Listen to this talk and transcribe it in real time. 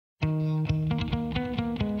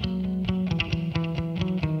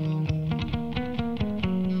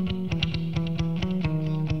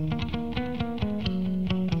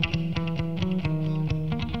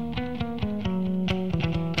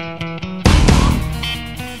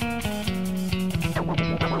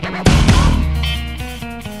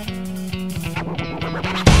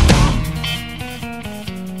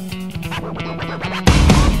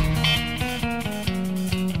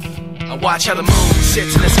watch how the moon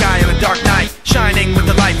sits in the sky on a dark night, shining with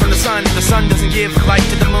the light from the sun. The sun doesn't give light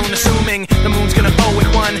to the moon, assuming the moon's gonna owe it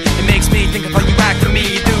one. It makes me think of how you act to me.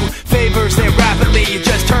 You do favors there rapidly, you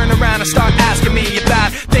just turn around and start asking me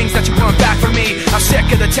about things that you want back from me. I'm sick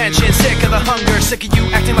of the tension, sick of the hunger, sick of you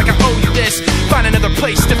acting like I owe you this. Find another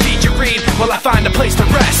place to feed your greed while I find a place to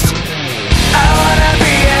rest. I wanna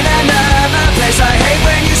be in another place. I hate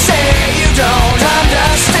when you say you don't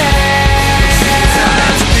understand.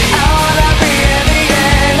 I wanna be in the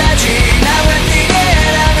energy, not with the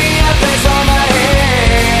enemy, a place on my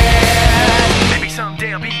head. Maybe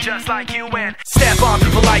someday I'll be just like you and step on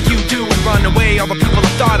people like you do and run away all the people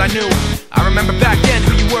I thought I knew. I remember back then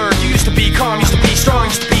who you were. You used to be calm, used to be strong,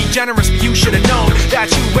 used to be generous, but you should have known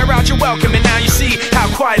that you wear out your welcome, and now you see how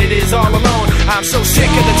quiet it is all alone. I'm so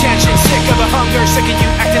sick of the tension, sick of the hunger, sick of you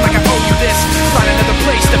acting like I owe you this. Find another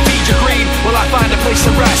place to feed your greed while I find a place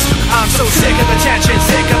to rest. I'm so sick of the tension,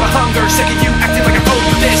 sick of the hunger, sick of you acting like I owe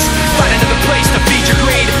you this. Find another place to feed your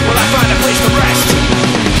greed while I find a place to rest.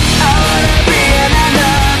 I wanna be in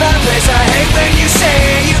another place. I hate when you say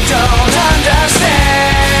you don't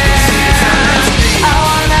understand. I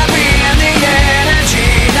wanna be in the energy,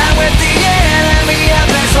 not with the enemy, a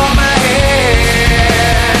place on my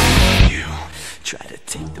head. You try to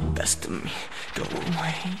take the best of me, go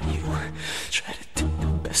away. You try to take the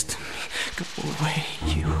best of me, go away.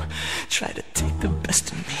 You try to take the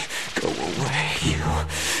best of me, go away. You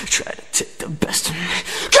try to take the best of me,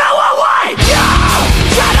 go away. You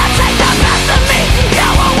try to take the best of me,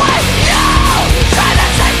 go away. You try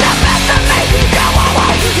to take the best of me, go away. You try to take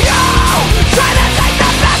the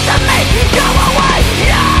best of me, go away.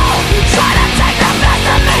 You try to take the best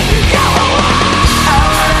of me, go away. I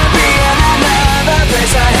wanna be in another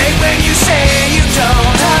place. I hate when you say you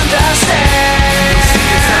don't understand.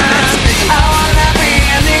 I wanna be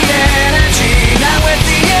in the energy, not with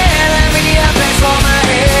the enemy, a place for my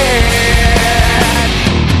head.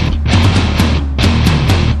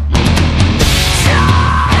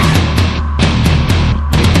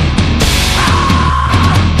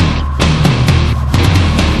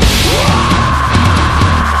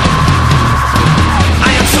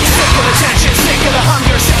 I am so sick of the tension, sick of the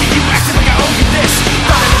hunger, sick of you acting like I owe you this.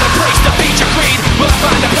 Find another place to feed your greed, will I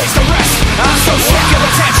find a place to rest? I'm so sick of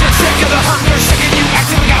the tension, sick of the hunger, sick of you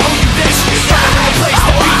acting like I owe you this. Find another place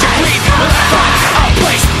to feed your greed, will I find a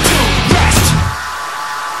place to rest?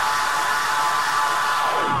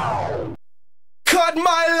 Cut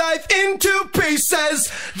my life into pieces.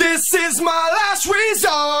 This is my last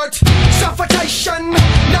resort. Suffocation,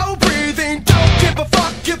 no breathing. Don't give a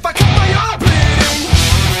fuck if I cut my arm bleeding.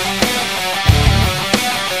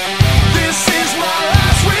 This is my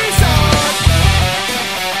last resort.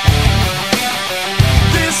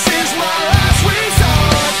 This is my last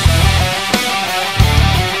resort.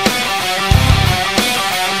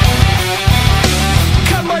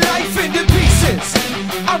 Cut my life into pieces.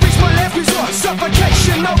 I reach my last resort.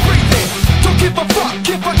 Suffocation, no breathing. Don't give a fuck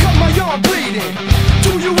if I cut my arm bleeding.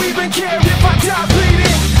 Do you even care if I die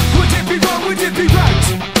bleeding? Would it be wrong, would it be right?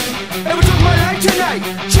 If I took my life tonight,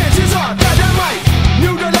 chances are that I might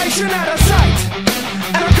mutilation out of sight,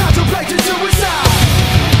 and I'm contemplating suicide.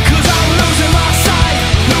 Cause I'm losing my sight,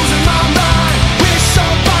 losing my mind. Wish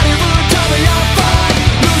somebody would tell me I'm fine.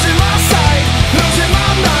 Losing my sight, losing my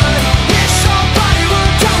mind. Wish somebody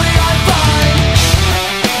would tell me I'm fine.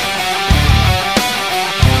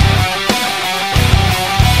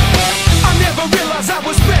 I never realized I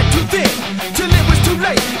was spread too thin, till it was too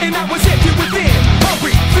late and I was empty within.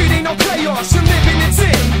 Hungry, feeding on chaos and